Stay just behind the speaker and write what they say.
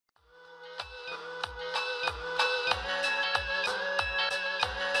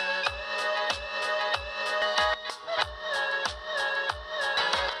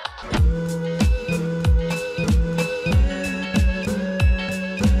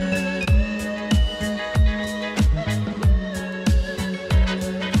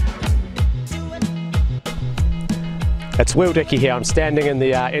It's Roger Dickie here. I'm standing in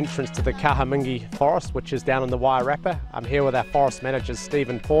the entrance to the Kahumingi forest, which is down in the Wairarapa. I'm here with our forest managers, Steve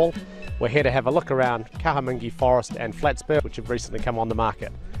and Paul. We're here to have a look around Kahumingi forest and Flatspur, which have recently come on the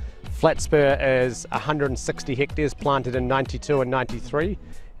market. Flatspur is 160 hectares planted in 92 and 93,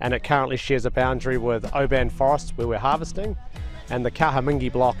 and it currently shares a boundary with Oban Forest, where we're harvesting. And the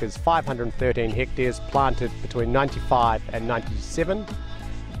Kahumingi block is 513 hectares planted between 95 and 97,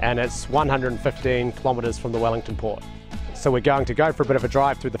 and it's 115 kilometres from the Wellington port. So we're going to go for a bit of a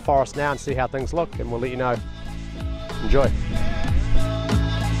drive through the forest now and see how things look, and we'll let you know. Enjoy.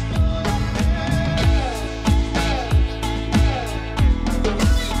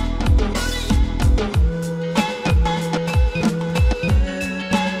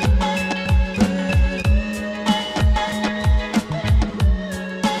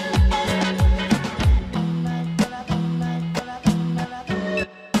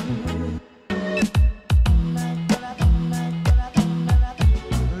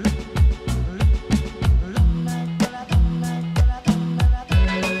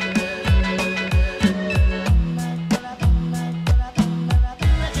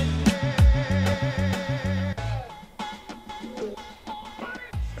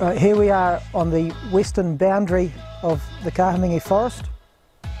 Here we are on the western boundary of the Kahumingi forest.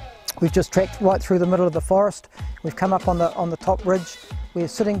 We've just trekked right through the middle of the forest. We've come up on the top ridge. We're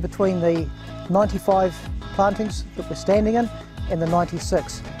sitting between the 95 plantings that we're standing in and the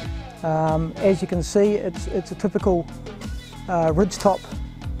 96. As you can see, it's a typical ridgetop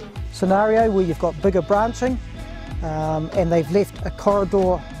scenario where you've got bigger branching, and they've left a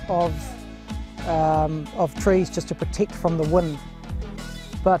corridor of trees just to protect from the wind.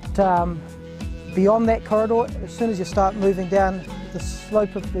 But beyond that corridor, as soon as you start moving down the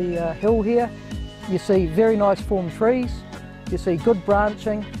slope of the hill here, you see very nice formed trees, you see good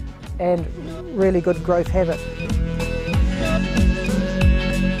branching and really good growth habit.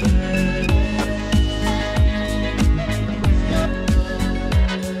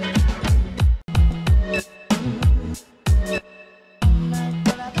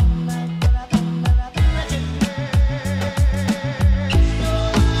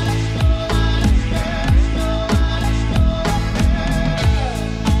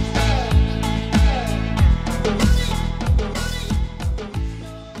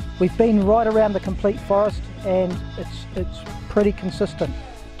 We've been right around the complete forest, and it's pretty consistent.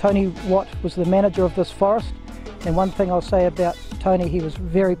 Tony Watt was the manager of this forest, and one thing I'll say about Tony, he was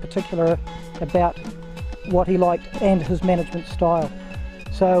very particular about what he liked and his management style.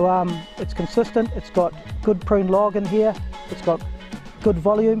 So it's consistent, it's got good pruned log in here, it's got good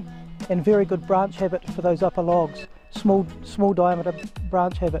volume and very good branch habit for those upper logs, small diameter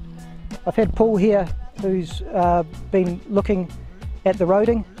branch habit. I've had Paul here who's been looking at the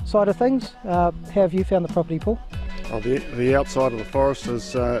roading side of things. How have you found the property, Paul? Oh, the outside of the forest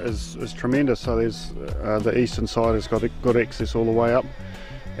is tremendous. So there's the eastern side has got good access all the way up,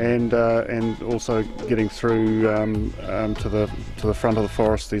 and also getting through to the front of the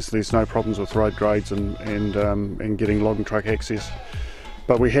forest. There's no problems with road grades and getting log and truck access.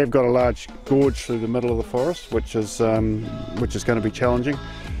 But we have got a large gorge through the middle of the forest, which is going to be challenging.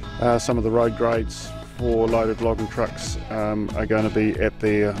 Some of the road grades for loaded logging trucks are going to be at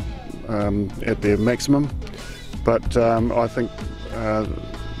their maximum, but I think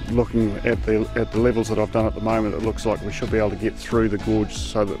looking at the levels that I've done at the moment, it looks like we should be able to get through the gorge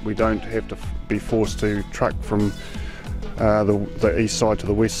so that we don't have to be forced to truck from the east side to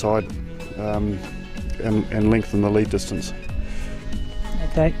the west side and lengthen the lead distance.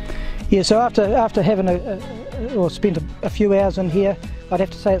 Okay, yeah. So after having spent a few hours in here, I'd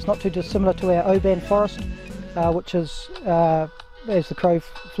have to say it's not too dissimilar to our Oban forest, which is, as the crow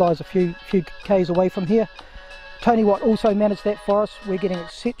flies, a few k's away from here. Tony Watt also managed that forest. We're getting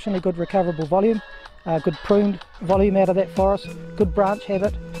exceptionally good recoverable volume, good pruned volume out of that forest, good branch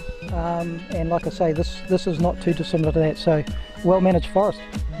habit, and like I say, this is not too dissimilar to that. So well managed forest.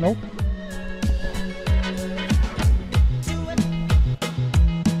 No?